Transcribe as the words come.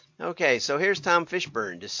Okay, so here's Tom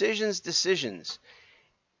Fishburne. Decisions.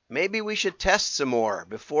 Maybe we should test some more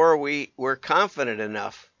before we're confident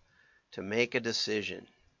enough to make a decision.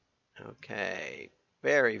 Okay,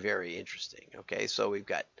 very, very interesting. Okay, so we've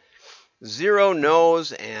got 0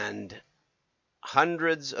 no's and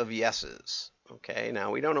hundreds of yeses. Okay,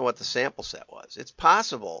 now we don't know what the sample set was. It's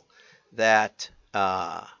possible that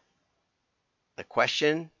the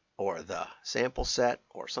question or the sample set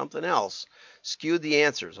or something else skewed the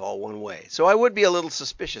answers all one way. So I would be a little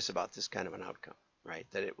suspicious about this kind of an outcome, right?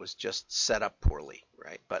 That it was just set up poorly,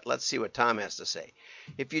 right? But let's see what Tom has to say.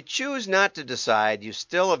 If you choose not to decide, you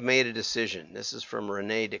still have made a decision. This is from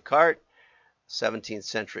René Descartes, 17th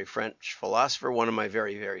century French philosopher, one of my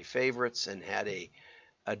very, very favorites, and had a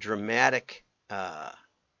dramatic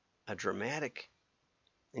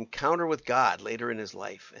encounter with God later in his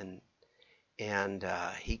life, and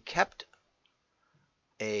he kept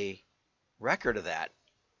a record of that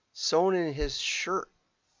sewn in his shirt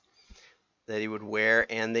that he would wear,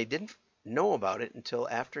 and they didn't know about it until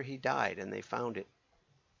after he died, and they found it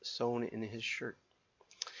sewn in his shirt.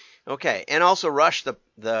 Okay, and also Rush,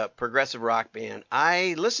 the progressive rock band.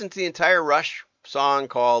 I listened to the entire Rush song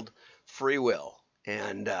called Free Will,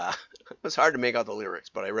 and it was hard to make out the lyrics,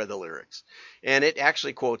 but I read the lyrics, and it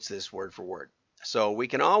actually quotes this word for word. So we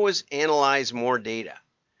can always analyze more data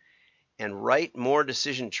and write more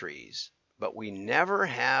decision trees, but we never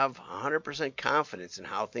have 100% confidence in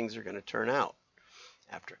how things are going to turn out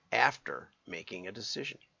after making a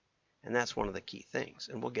decision. And that's one of the key things.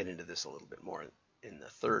 And we'll get into this a little bit more in the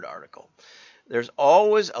third article. There's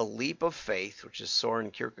always a leap of faith, which is Soren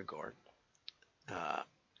Kierkegaard.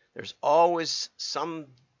 There's always some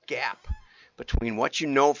gap between what you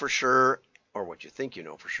know for sure, or what you think you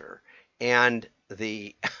know for sure, and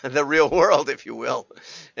the real world, if you will,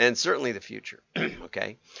 and certainly the future.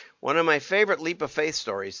 Okay, one of my favorite leap of faith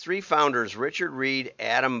stories: 3 founders, Richard Reed,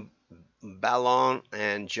 Adam Ballon,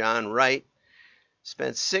 and John Wright,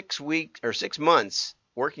 spent 6 months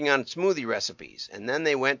working on smoothie recipes, and then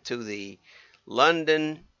they went to the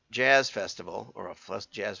London Jazz Festival, or a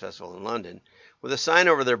jazz festival in London, with a sign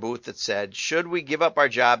over their booth that said, "Should we give up our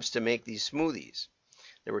jobs to make these smoothies?"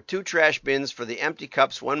 There were 2 trash bins for the empty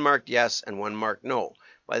cups, one marked yes and one marked no.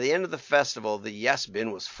 By the end of the festival, the yes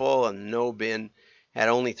bin was full and the no bin had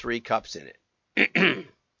only 3 cups in it.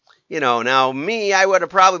 Now me, I would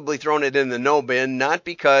have probably thrown it in the no bin, not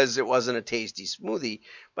because it wasn't a tasty smoothie,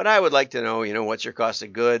 but I would like to know, what's your cost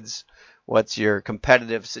of goods? What's your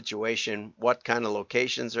competitive situation? What kind of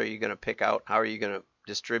locations are you going to pick out? How are you going to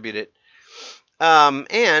distribute it?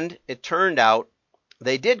 And it turned out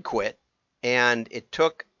they did quit, and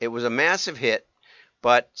it was a massive hit,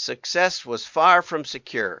 but success was far from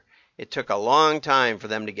secure. It took a long time for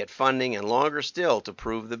them to get funding, and longer still to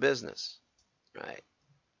prove the business, right?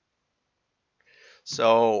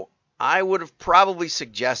 So I would have probably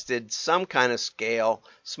suggested some kind of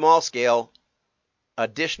small scale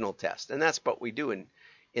additional test. And that's what we do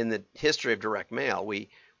in the history of direct mail. We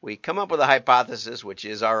come up with a hypothesis, which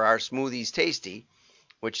is, are our smoothies tasty,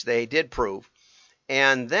 which they did prove.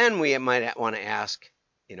 And then we might want to ask,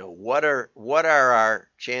 what are our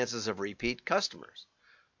chances of repeat customers,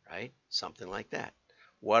 right? Something like that.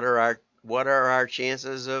 What are our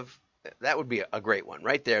chances of, that would be a great one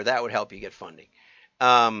right there. That would help you get funding.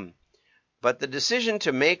 But the decision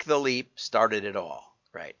to make the leap started it all,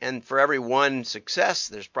 right? And for every 1 success,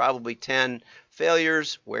 there's probably 10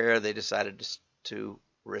 failures where they decided to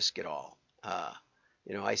risk it all.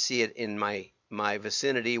 I see it in my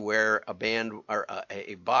vicinity where a band or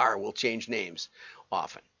a bar will change names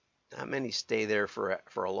often. Not many stay there for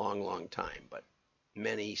a long, long time, but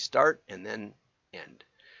many start and then end.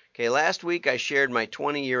 Okay, last week I shared my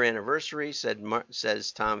 20-year anniversary,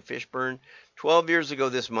 says Tom Fishburne. 12 years ago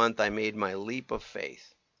this month, I made my leap of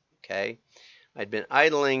faith. Okay, I'd been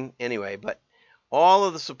idling anyway, but all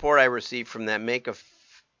of the support I received from that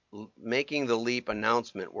making the leap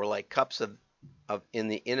announcement were like cups of in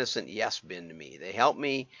the innocent yes bin to me. They helped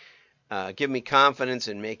me, give me confidence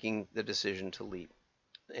in making the decision to leap.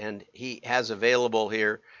 And he has available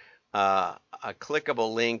here a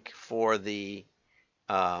clickable link for the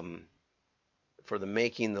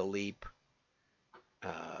making the leap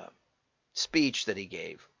speech that he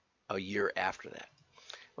gave a year after that.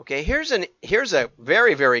 Okay, here's a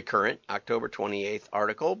very, very current October 28th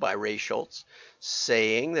article by Ray Schultz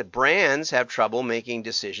saying that brands have trouble making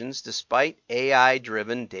decisions despite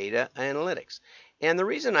AI-driven data analytics. And the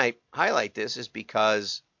reason I highlight this is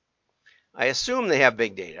because I assume they have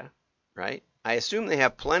big data, right? I assume they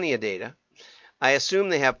have plenty of data. I assume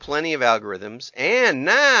they have plenty of algorithms. And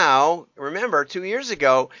now, remember, 2 years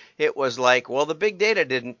ago, it was like, well, the big data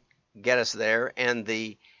didn't get us there, and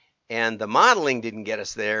the modeling didn't get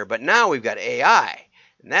us there, but now we've got AI,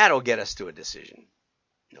 and that'll get us to a decision.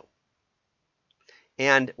 No.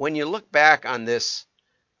 And when you look back on this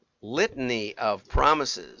litany of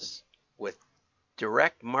promises with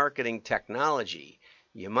direct marketing technology,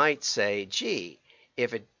 you might say, gee,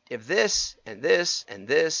 if this and this and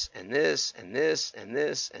this and this and this and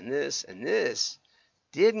this and this and this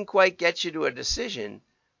didn't quite get you to a decision,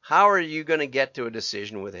 how are you going to get to a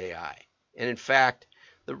decision with AI? And in fact,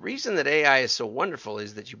 the reason that AI is so wonderful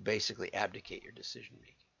is that you basically abdicate your decision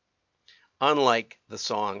making, unlike the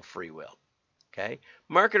song Free Will. Okay?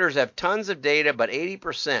 Marketers have tons of data, but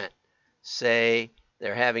 80% say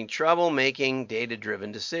they're having trouble making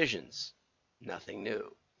data-driven decisions. Nothing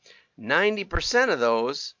new. 90% of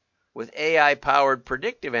those with AI-powered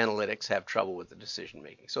predictive analytics have trouble with the decision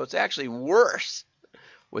making. So it's actually worse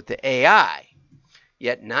with the AI.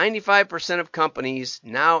 Yet 95% of companies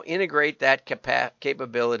now integrate that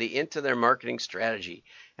capability into their marketing strategy,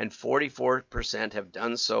 and 44% have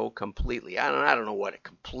done so completely. I don't know what a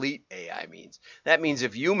complete AI means. That means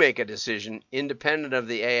if you make a decision independent of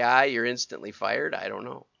the AI, you're instantly fired? I don't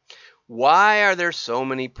know. Why are there so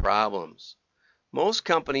many problems? Most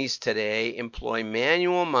companies today employ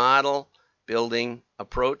manual model building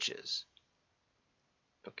approaches.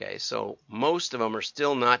 Okay, so most of them are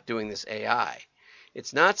still not doing this AI.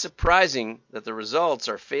 It's not surprising that the results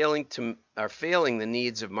are failing the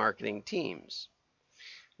needs of marketing teams.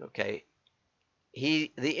 Okay,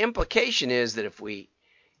 the implication is that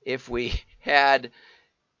if we had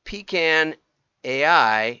Pecan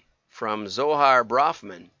AI from Zohar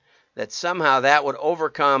Brafman, that somehow that would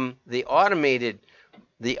overcome the automated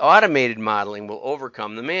modeling will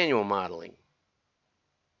overcome the manual modeling. It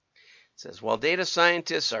says, while data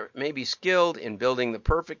scientists are maybe skilled in building the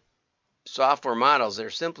perfect software models,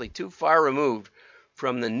 they're simply too far removed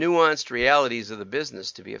from the nuanced realities of the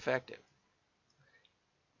business to be effective.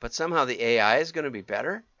 But somehow the AI is going to be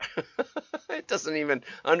better. It doesn't even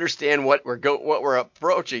understand what we're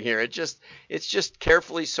approaching here. It's just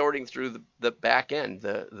carefully sorting through the back end,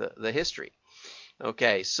 the history.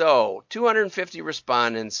 Okay, so 250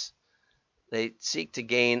 respondents. They seek to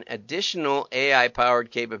gain additional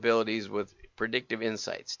AI-powered capabilities with predictive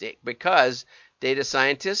insights because data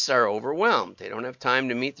scientists are overwhelmed. They don't have time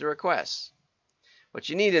to meet the requests. What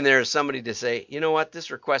you need in there is somebody to say, you know what, this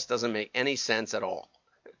request doesn't make any sense at all.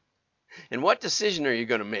 And what decision are you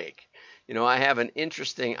going to make? You know, I think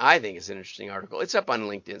it's an interesting article. It's up on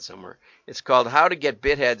LinkedIn somewhere. It's called How to Get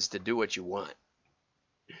Bitheads to Do What You Want.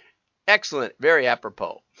 Excellent, very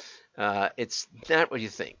apropos. It's not what you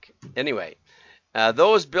think. Anyway,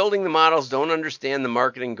 those building the models don't understand the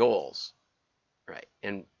marketing goals. Right.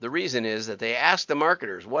 And the reason is that they ask the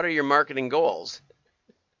marketers, what are your marketing goals?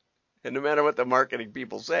 And no matter what the marketing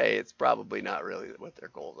people say, it's probably not really what their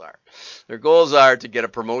goals are. Their goals are to get a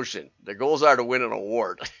promotion. Their goals are to win an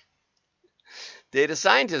award. Data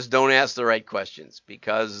scientists don't ask the right questions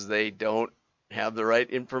because they don't have the right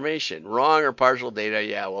information. Wrong or partial data,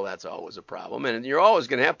 yeah, well, that's always a problem. And you're always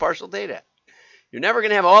going to have partial data. You're never going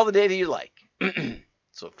to have all the data you like.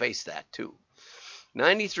 So face that too.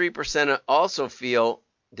 93% also feel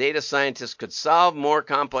data scientists could solve more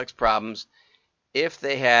complex problems if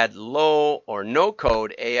they had low or no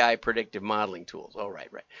code AI predictive modeling tools. Oh, right.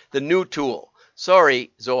 The new tool.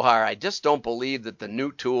 Sorry, Zohar, I just don't believe that the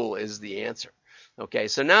new tool is the answer. Okay,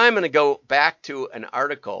 so now I'm going to go back to an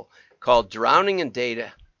article called Drowning in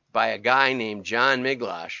Data by a guy named John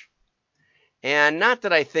Miglosh. And not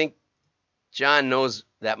that I think John knows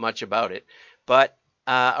that much about it, but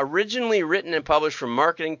originally written and published from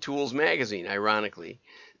Marketing Tools magazine, ironically,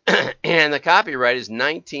 and the copyright is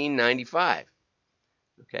 1995.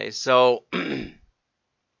 Okay, so it's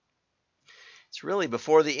really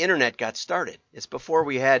before the internet got started. It's before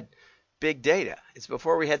we had big data. It's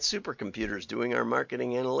before we had supercomputers doing our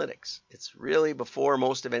marketing analytics. It's really before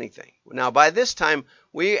most of anything. Now, by this time,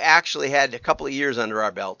 we actually had a couple of years under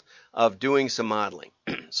our belt of doing some modeling.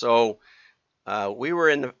 So we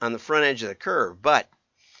were on the front edge of the curve,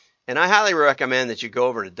 and I highly recommend that you go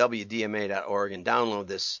over to wdma.org and download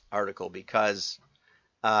this article because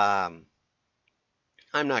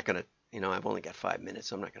I'm not going to, I've only got 5 minutes,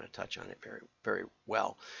 so I'm not going to touch on it very, very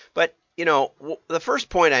well. But, the first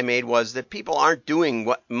point I made was that people aren't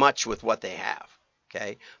doing much with what they have.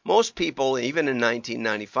 Okay, most people, even in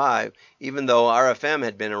 1995, even though RFM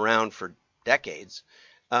had been around for decades,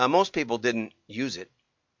 most people didn't use it.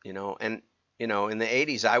 And in the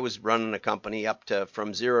 80s, I was running a company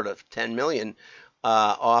from 0 to 10 million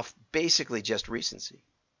off basically just recency,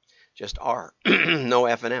 just R, no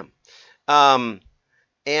F and M.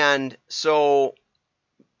 And so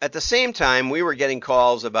at the same time, we were getting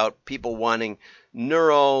calls about people wanting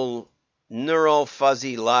neural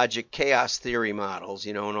fuzzy logic chaos theory models,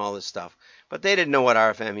 and all this stuff. But they didn't know what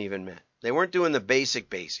RFM even meant. They weren't doing the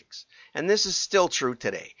basics. And this is still true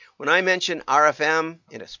today. When I mention RFM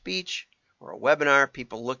in a speech or a webinar,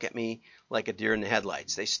 people look at me like a deer in the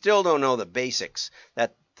headlights. They still don't know the basics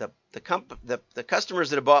that the customers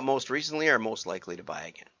that have bought most recently are most likely to buy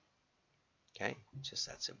again. Okay? It's just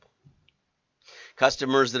that simple.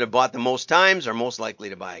 Customers that have bought the most times are most likely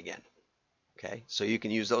to buy again. Okay, so you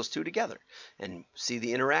can use those two together and see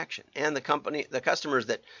the interaction. And the customers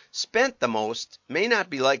that spent the most may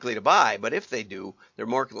not be likely to buy, but if they do, they're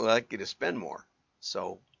more likely to spend more.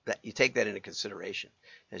 So that you take that into consideration.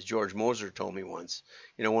 As George Moser told me once,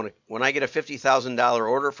 when I get a $50,000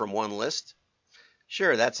 order from one list,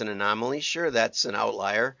 sure, that's an anomaly. Sure, that's an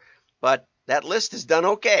outlier, but that list is done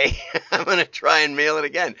okay. I'm going to try and mail it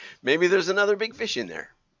again. Maybe there's another big fish in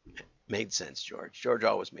there. Made sense, George. George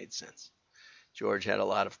always made sense. George had a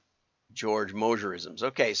lot of George Moserisms.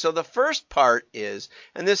 Okay, so the first part is,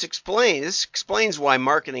 and this explains why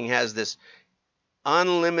marketing has this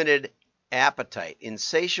unlimited appetite,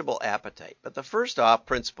 insatiable appetite. But the first off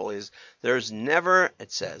principle is there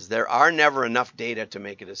are never enough data to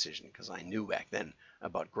make a decision, because I knew back then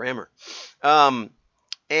about grammar.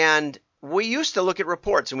 And we used to look at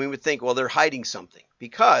reports and we would think, well, they're hiding something,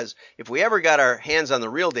 because if we ever got our hands on the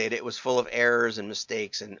real data, it was full of errors and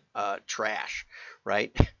mistakes and trash,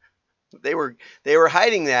 right? They were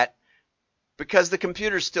hiding that because the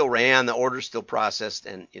computers still ran, the orders still processed,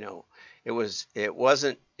 and it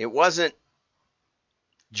wasn't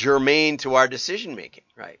germane to our decision making,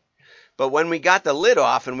 right? But when we got the lid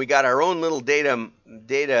off and we got our own little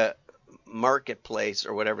data marketplace,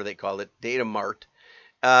 or whatever they called it, data mart,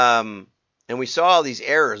 and we saw all these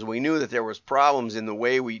errors, we knew that there was problems in the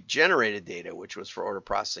way we generated data, which was for order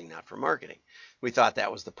processing, not for marketing. We thought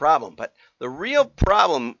that was the problem. But the real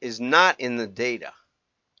problem is not in the data.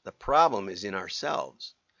 The problem is in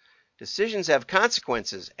ourselves. Decisions have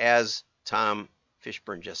consequences, as Tom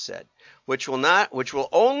Fishburne just said, which will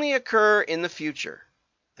only occur in the future.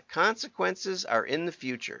 The consequences are in the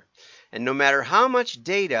future. And no matter how much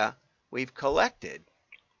data we've collected,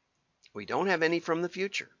 we don't have any from the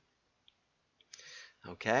future.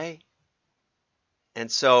 Okay?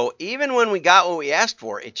 And so even when we got what we asked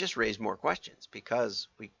for, it just raised more questions, because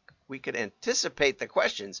we could anticipate the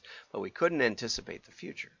questions, but we couldn't anticipate the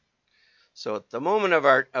future. So at the moment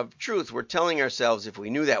of truth, we're telling ourselves if we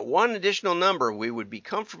knew that one additional number, we would be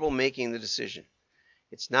comfortable making the decision.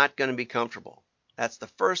 It's not going to be comfortable. That's the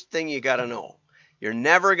first thing you got to know. You're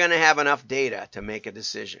never going to have enough data to make a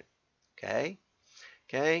decision. Okay?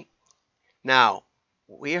 Now,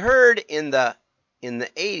 we heard in the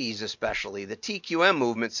 80s especially, the TQM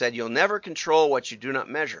movement said you'll never control what you do not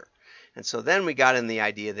measure. And so then we got in the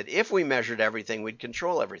idea that if we measured everything, we'd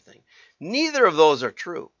control everything. Neither of those are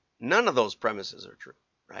true. None of those premises are true,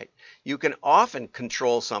 right? You can often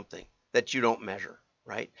control something that you don't measure,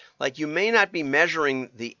 right? Like you may not be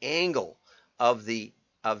measuring the angle of the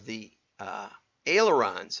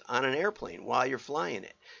ailerons on an airplane while you're flying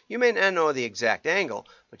it. You may not know the exact angle,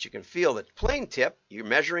 but you can feel the plane tip. You're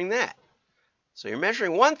measuring that. So you're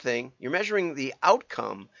measuring one thing. You're measuring the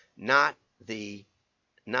outcome, not the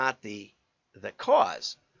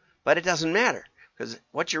cause. But it doesn't matter, because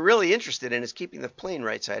what you're really interested in is keeping the plane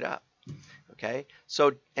right side up. Okay?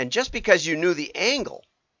 So, and just because you knew the angle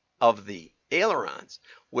of the ailerons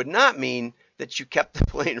would not mean that you kept the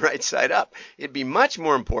plane right side up. It'd be much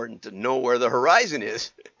more important to know where the horizon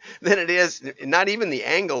is than it is, not even the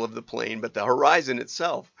angle of the plane, but the horizon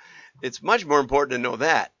itself. It's much more important to know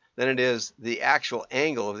that than it is the actual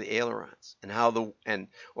angle of the ailerons and how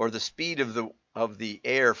or the speed of the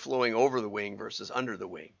air flowing over the wing versus under the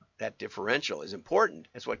wing. That differential is important.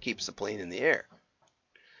 It's what keeps the plane in the air.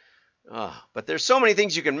 But there's so many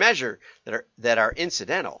things you can measure that are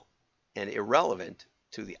incidental and irrelevant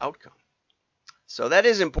to the outcome. So that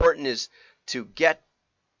is important, is to get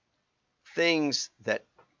things that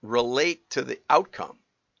relate to the outcome.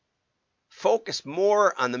 Focus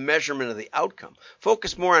more on the measurement of the outcome.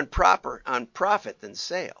 Focus more on profit than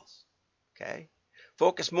sales. Okay?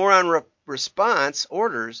 Focus more on response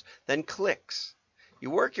orders than clicks. You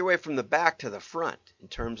work your way from the back to the front in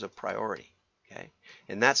terms of priority. Okay?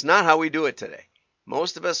 And that's not how we do it today.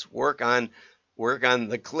 Most of us work on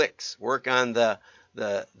the clicks, work on the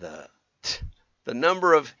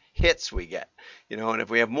number of hits we get, and if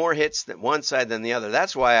we have more hits than one side than the other.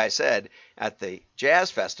 That's why I said at the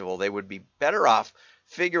jazz festival they would be better off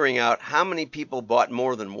figuring out how many people bought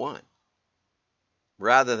more than one,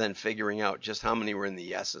 rather than figuring out just how many were in the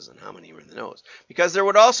yeses and how many were in the nos. Because there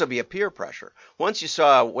would also be a peer pressure. Once you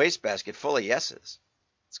saw a wastebasket full of yeses,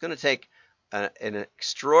 it's going to take an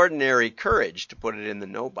extraordinary courage to put it in the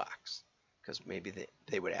no box, because maybe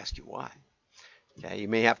they would ask you why. Okay, you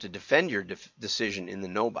may have to defend your decision in the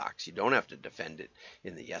no box. You don't have to defend it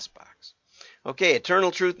in the yes box. Okay,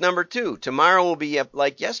 eternal truth number 2. Tomorrow will be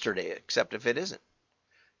like yesterday, except if it isn't.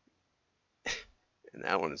 And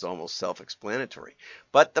that one is almost self-explanatory.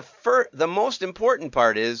 But the most important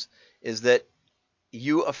part is that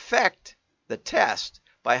you affect the test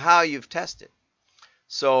by how you've tested.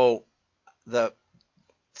 So the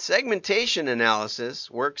segmentation analysis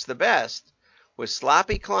works the best with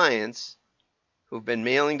sloppy clients who've been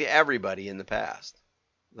mailing to everybody in the past.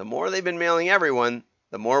 The more they've been mailing everyone,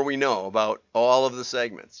 the more we know about all of the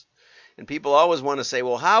segments. And people always want to say,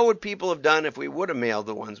 well, how would people have done if we would have mailed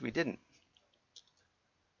the ones we didn't?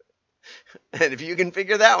 And if you can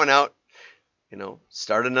figure that one out,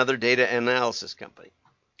 start another data analysis company.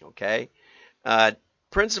 Okay?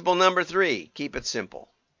 Principle number 3, keep it simple.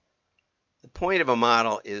 The point of a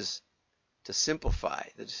model is to simplify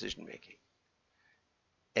the decision making.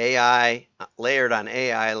 AI, layered on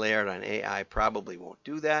AI probably won't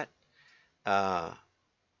do that. I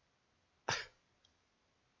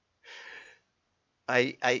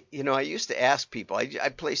used to ask people,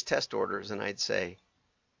 I'd place test orders and I'd say,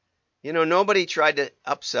 nobody tried to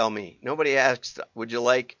upsell me. Nobody asked, would you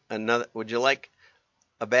like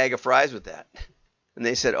a bag of fries with that? And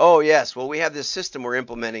they said, oh, yes, well, we have this system we're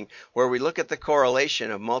implementing where we look at the correlation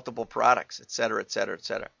of multiple products, et cetera, et cetera, et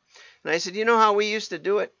cetera. And I said, you know how we used to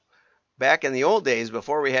do it back in the old days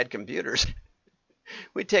before we had computers?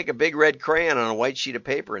 We'd take a big red crayon on a white sheet of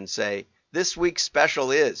paper and say, this week's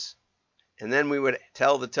special is. And then we would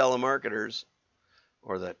tell the telemarketers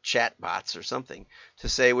or the chat bots or something to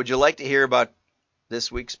say, would you like to hear about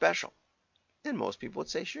this week's special? And most people would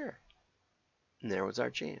say, sure. And there was our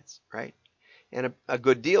chance, right? And a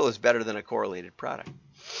good deal is better than a correlated product.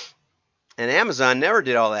 And Amazon never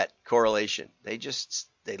did all that correlation.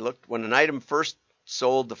 They looked when an item first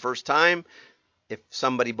sold the first time. If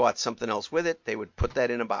somebody bought something else with it, they would put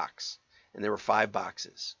that in a box. And there were 5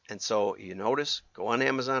 boxes. And so you notice, go on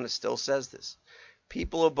Amazon, it still says this.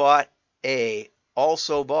 People who bought A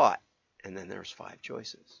also bought. And then there's 5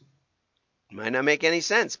 choices. It might not make any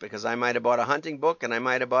sense because I might have bought a hunting book and I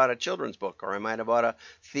might have bought a children's book, or I might have bought a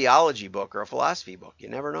theology book or a philosophy book. You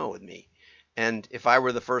never know with me. And if I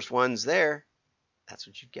were the first ones there, that's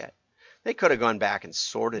what you'd get. They could have gone back and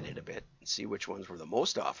sorted it a bit and see which ones were the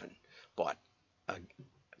most often bought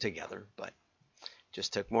together, but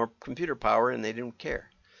just took more computer power and they didn't care.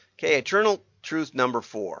 Okay, eternal truth number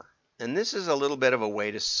 4. And this is a little bit of a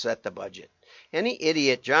way to set the budget. Any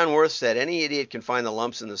idiot, John Worth said, any idiot can find the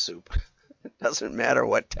lumps in the soup. It doesn't matter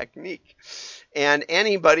what technique. And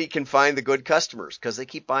anybody can find the good customers because they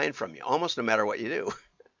keep buying from you, almost no matter what you do.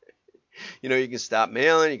 You can stop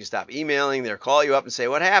mailing, you can stop emailing, they'll call you up and say,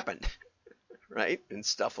 what happened? Right? And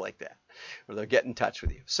stuff like that. Or they'll get in touch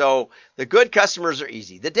with you. So the good customers are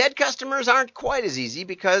easy. The dead customers aren't quite as easy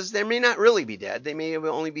because they may not really be dead. They may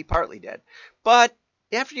only be partly dead. But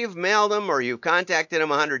after you've mailed them or you've contacted them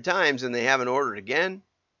 100 times and they haven't ordered again,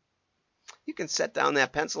 you can set down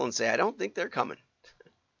that pencil and say, I don't think they're coming.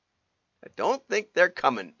 I don't think they're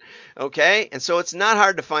coming. Okay? And so it's not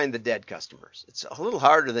hard to find the dead customers. It's a little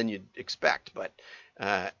harder than you'd expect, but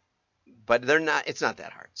it's not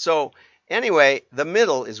that hard. So anyway, the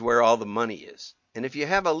middle is where all the money is. And if you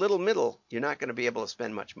have a little middle, you're not going to be able to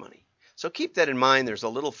spend much money. So keep that in mind. There's a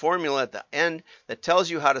little formula at the end that tells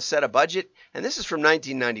you how to set a budget. And this is from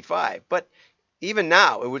 1995. But even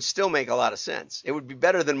now, it would still make a lot of sense. It would be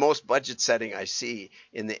better than most budget setting I see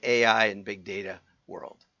in the AI and big data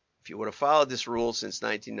world. If you would have followed this rule since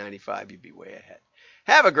 1995, you'd be way ahead.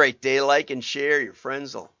 Have a great day. Like and share. Your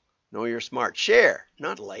friends will know you're smart. Share,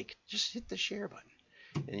 not like. Just hit the share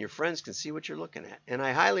button. And your friends can see what you're looking at. And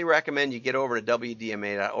I highly recommend you get over to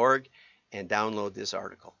wdma.org and download this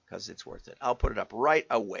article because it's worth it. I'll put it up right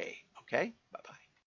away. Okay? Bye-bye.